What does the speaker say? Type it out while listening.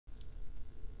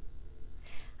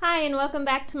Hi, and welcome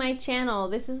back to my channel.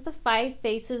 This is the 5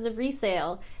 Faces of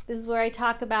Resale. This is where I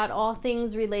talk about all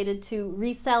things related to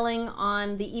reselling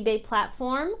on the eBay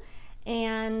platform,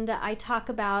 and I talk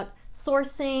about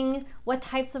sourcing, what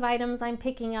types of items I'm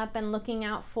picking up and looking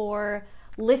out for,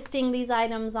 listing these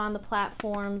items on the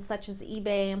platforms such as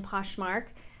eBay and Poshmark,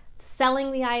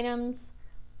 selling the items,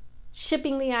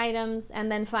 shipping the items,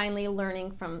 and then finally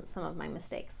learning from some of my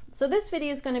mistakes. So this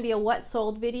video is going to be a what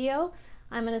sold video.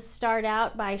 I'm going to start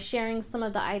out by sharing some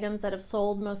of the items that have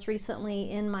sold most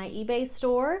recently in my eBay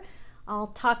store. I'll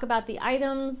talk about the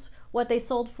items, what they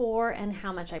sold for, and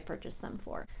how much I purchased them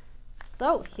for.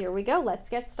 So here we go, let's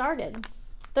get started.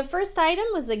 The first item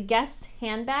was a Guess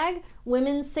handbag,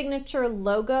 women's signature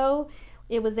logo.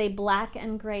 It was a black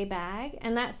and gray bag,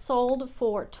 and that sold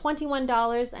for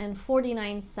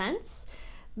 $21.49.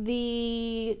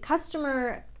 The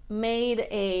customer made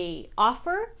an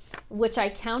offer, which I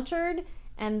countered,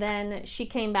 and then she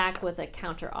came back with a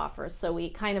counter offer. So we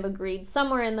kind of agreed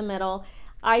somewhere in the middle.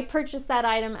 I purchased that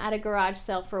item at a garage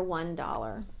sale for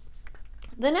 $1.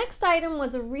 The next item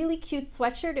was a really cute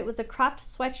sweatshirt. It was a cropped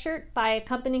sweatshirt by a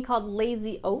company called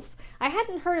Lazy Oaf. I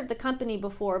hadn't heard of the company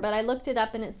before, but I looked it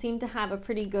up and it seemed to have a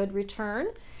pretty good return.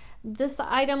 This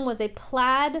item was a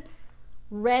plaid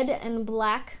red and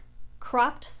black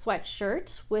cropped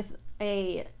sweatshirt with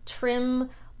a trim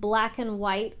black and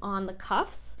white on the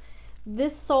cuffs.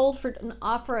 This sold for an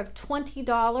offer of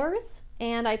 $20,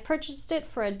 and I purchased it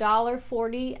for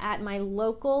 $1.40 at my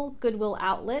local Goodwill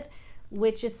outlet,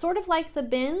 which is sort of like the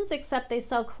bins, except they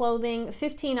sell clothing,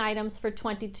 15 items for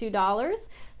 $22.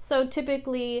 So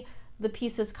typically the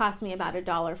pieces cost me about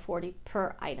 $1.40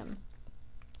 per item.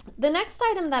 The next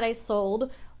item that I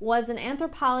sold was an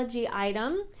Anthropologie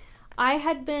item. I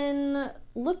had been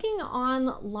looking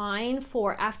online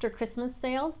for after Christmas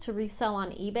sales to resell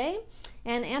on eBay,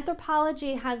 and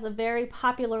Anthropologie has a very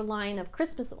popular line of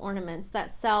Christmas ornaments that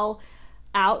sell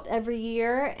out every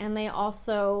year, and they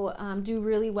also do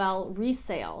really well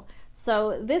resale.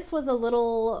 So this was a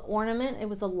little ornament. It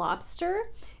was a lobster.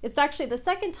 It's actually the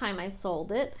second time I've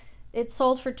sold it. It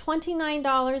sold for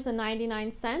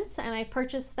 $29.99, and I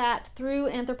purchased that through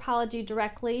Anthropologie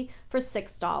directly for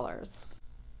 $6.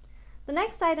 The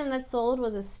next item that sold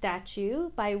was a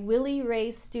statue by Willie Ray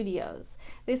Studios.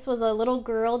 This was a little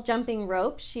girl jumping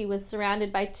rope. She was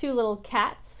surrounded by 2 little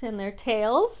cats and their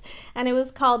tails, and it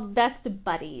was called Best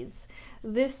Buddies.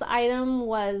 This item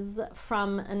was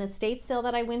from an estate sale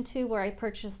that I went to where I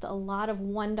purchased a lot of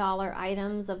 $1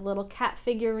 items of little cat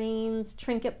figurines,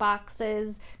 trinket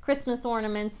boxes, Christmas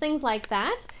ornaments, things like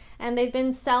that. And they've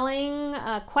been selling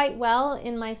quite well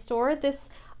in my store. This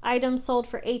item sold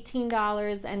for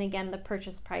 $18, and again the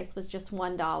purchase price was just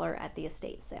 $1 at the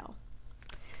estate sale.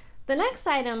 The next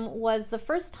item was the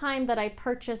first time that I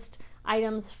purchased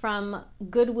items from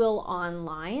Goodwill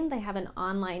online. They have an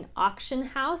online auction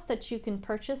house that you can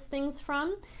purchase things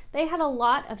from. They had a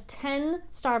lot of 10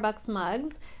 Starbucks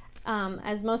mugs.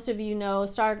 As most of you know,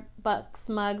 Starbucks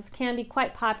mugs can be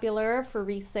quite popular for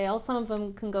resale. Some of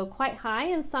them can go quite high,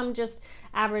 and some just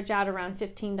average out around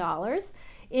 $15.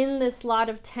 In this lot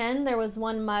of 10, there was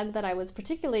one mug that I was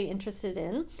particularly interested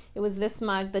in. It was this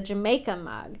mug, the Jamaica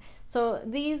mug. So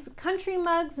these country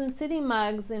mugs and city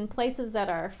mugs in places that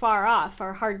are far off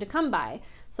are hard to come by.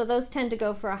 So those tend to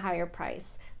go for a higher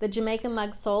price. The Jamaica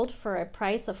mug sold for a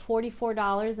price of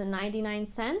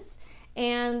 $44.99.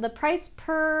 And the price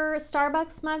per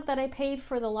Starbucks mug that I paid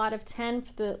for the lot of 10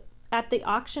 at the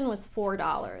auction was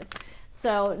 $4.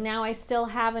 So now I still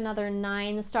have another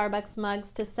 9 Starbucks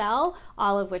mugs to sell,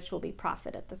 all of which will be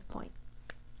profit at this point.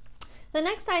 The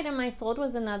next item I sold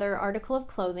was another article of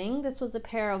clothing. This was a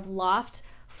pair of Loft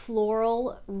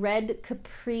floral red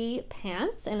capri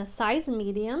pants in a size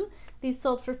medium. These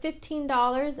sold for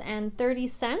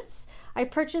 $15.30. I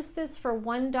purchased this for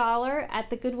 $1 at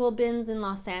the Goodwill bins in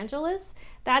Los Angeles.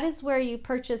 That is where you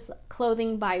purchase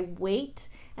clothing by weight,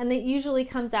 and it usually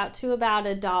comes out to about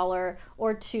 $1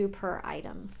 or $2 per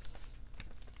item.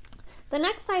 The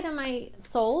next item I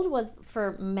sold was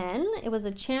for men. It was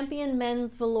a Champion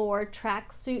men's velour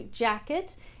tracksuit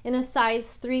jacket in a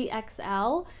size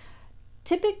 3XL.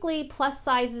 Typically, plus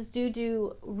sizes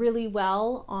do really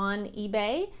well on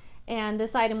eBay, and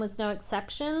this item was no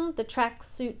exception. The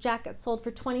tracksuit jacket sold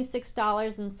for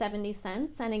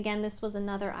 $26.70, and again, this was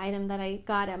another item that I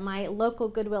got at my local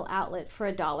Goodwill outlet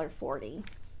for $1.40.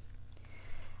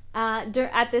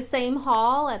 At the same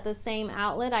haul, at the same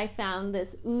outlet, I found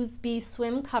this Oosby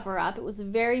swim cover-up. It was a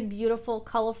very beautiful,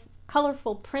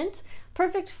 colorful print,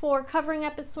 perfect for covering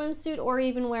up a swimsuit or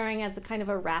even wearing as a kind of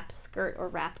a wrap skirt or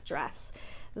wrap dress.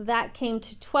 That came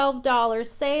to $12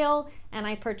 sale, and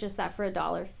I purchased that for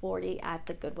 $1.40 at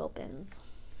the Goodwill bins.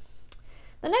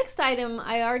 The next item,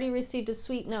 I already received a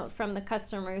sweet note from the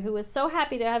customer who was so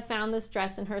happy to have found this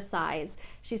dress in her size.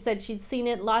 She said she'd seen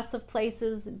it lots of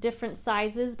places, different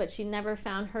sizes, but she never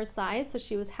found her size, so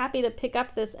she was happy to pick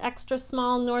up this extra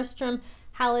small Nordstrom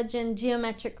halogen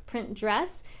geometric print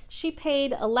dress. She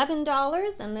paid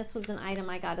 $11, and this was an item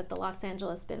I got at the Los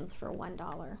Angeles bins for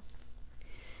 $1.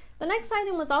 The next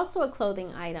item was also a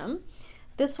clothing item.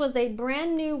 This was a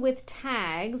brand new with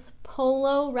tags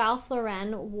polo Ralph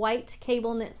Lauren white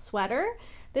cable knit sweater.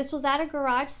 This was at a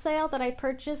garage sale that I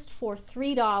purchased for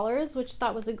 $3, which I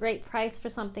thought was a great price for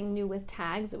something new with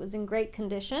tags. It was in great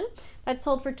condition. That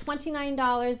sold for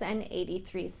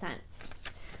 $29.83.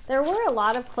 There were a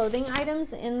lot of clothing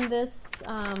items in this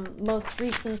most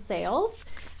recent sales.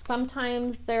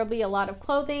 Sometimes there'll be a lot of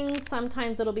clothing,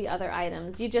 sometimes it'll be other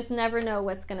items. You just never know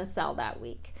what's going to sell that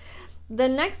week. The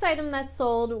next item that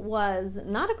sold was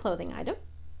not a clothing item.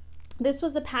 This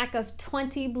was a pack of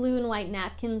 20 blue and white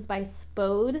napkins by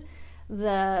Spode.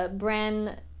 The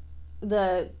brand,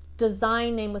 the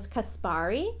design name was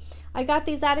Kaspari. I got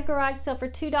these at a garage sale for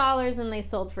 $2 and they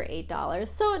sold for $8.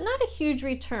 So not a huge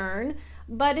return,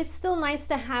 but it's still nice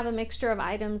to have a mixture of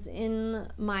items in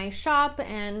my shop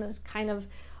and kind of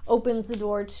opens the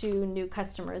door to new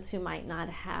customers who might not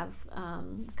have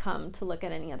come to look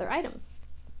at any other items.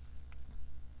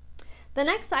 The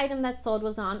next item that sold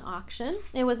was on auction.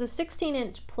 It was a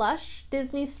 16-inch plush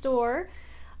Disney Store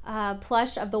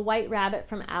plush of the White Rabbit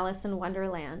from Alice in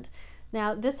Wonderland.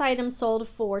 Now this item sold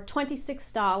for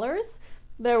 $26.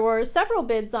 There were several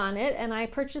bids on it, and I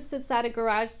purchased this at a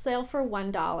garage sale for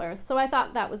 $1. So I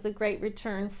thought that was a great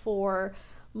return for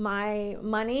my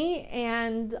money.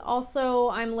 And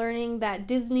also I'm learning that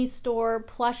Disney Store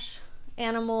plush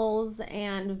animals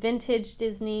and vintage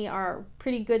Disney are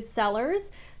pretty good sellers.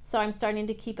 So I'm starting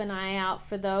to keep an eye out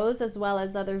for those as well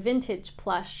as other vintage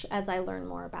plush as I learn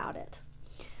more about it.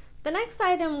 The next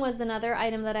item was another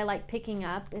item that I like picking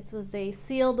up. It was a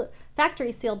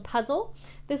factory sealed puzzle.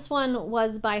 This one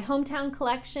was by Hometown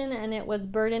Collection and it was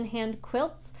bird in hand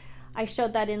quilts. I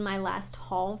showed that in my last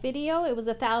haul video. It was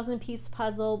a 1,000-piece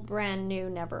puzzle, brand new,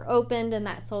 never opened, and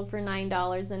that sold for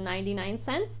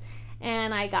 $9.99.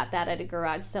 And I got that at a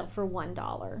garage sale for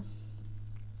 $1.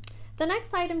 The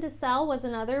next item to sell was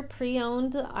another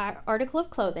pre-owned article of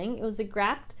clothing. It was a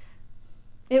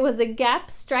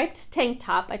Gap striped tank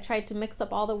top. I tried to mix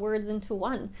up all the words into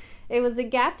one. It was a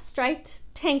Gap striped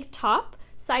tank top,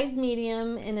 size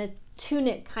medium, in a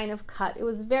tunic kind of cut. It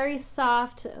was very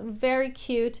soft, very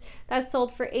cute. That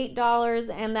sold for $8,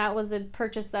 and that was a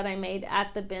purchase that I made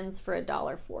at the bins for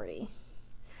 $1.40.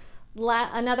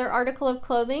 Another article of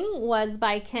clothing was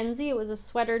by Kenzie. It was a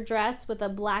sweater dress with a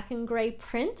black and gray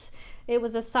print. It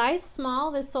was a size small.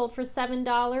 This sold for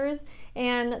 $7,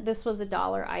 and this was a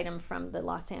 $1 item from the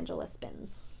Los Angeles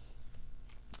bins.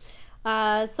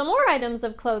 Some more items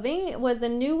of clothing. It was a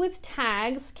new with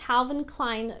tags Calvin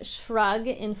Klein shrug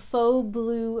in faux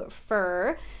blue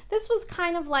fur. This was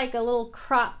kind of like a little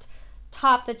cropped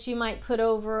top that you might put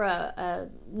over a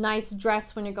nice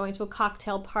dress when you're going to a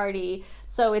cocktail party.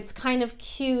 So it's kind of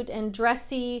cute and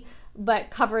dressy, but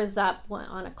covers up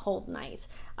on a cold night.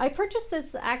 I purchased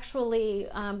this actually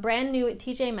brand new at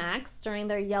TJ Maxx during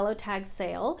their yellow tag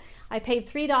sale. I paid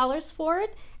 $3 for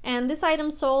it, and this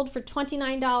item sold for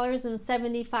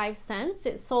 $29.75.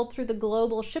 It sold through the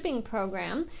global shipping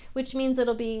program, which means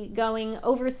it'll be going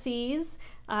overseas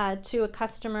to a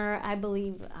customer. I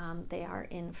believe they are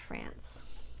in France.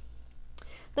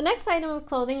 The next item of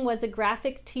clothing was a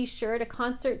graphic t-shirt, a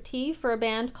concert tee for a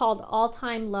band called All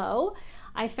Time Low.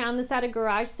 I found this at a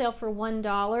garage sale for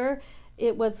 $1.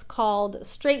 It was called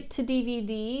Straight to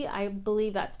DVD. I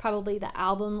believe that's probably the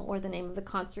album or the name of the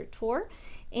concert tour.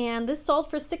 And this sold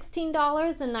for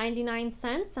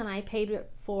 $16.99, and I paid it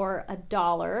for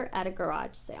 $1 at a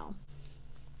garage sale.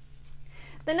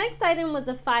 The next item was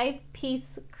a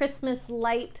 5-piece Christmas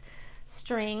light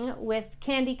string with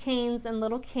candy canes and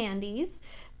little candies.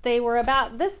 They were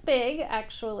about this big,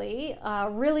 actually,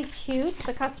 really cute.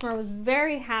 The customer was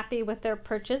very happy with their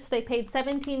purchase. They paid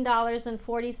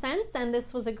 $17.40, and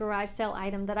this was a garage sale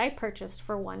item that I purchased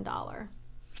for $1.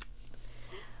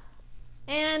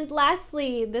 And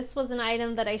lastly, this was an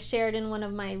item that I shared in one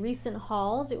of my recent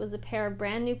hauls. It was a pair of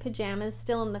brand new pajamas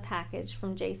still in the package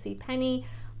from JCPenney,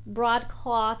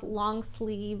 broadcloth, long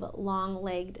sleeve, long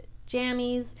legged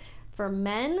jammies for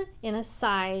men in a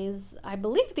size, I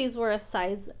believe these were a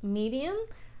size medium.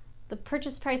 The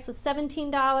purchase price was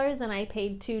 $17, and I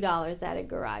paid $2 at a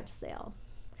garage sale.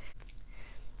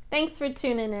 Thanks for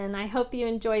tuning in. I hope you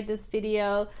enjoyed this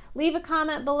video. Leave a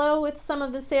comment below with some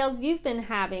of the sales you've been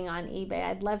having on eBay.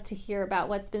 I'd love to hear about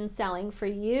what's been selling for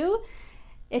you.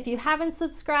 If you haven't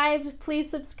subscribed, please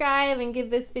subscribe and give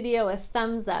this video a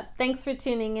thumbs up. Thanks for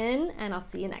tuning in, and I'll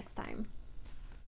see you next time.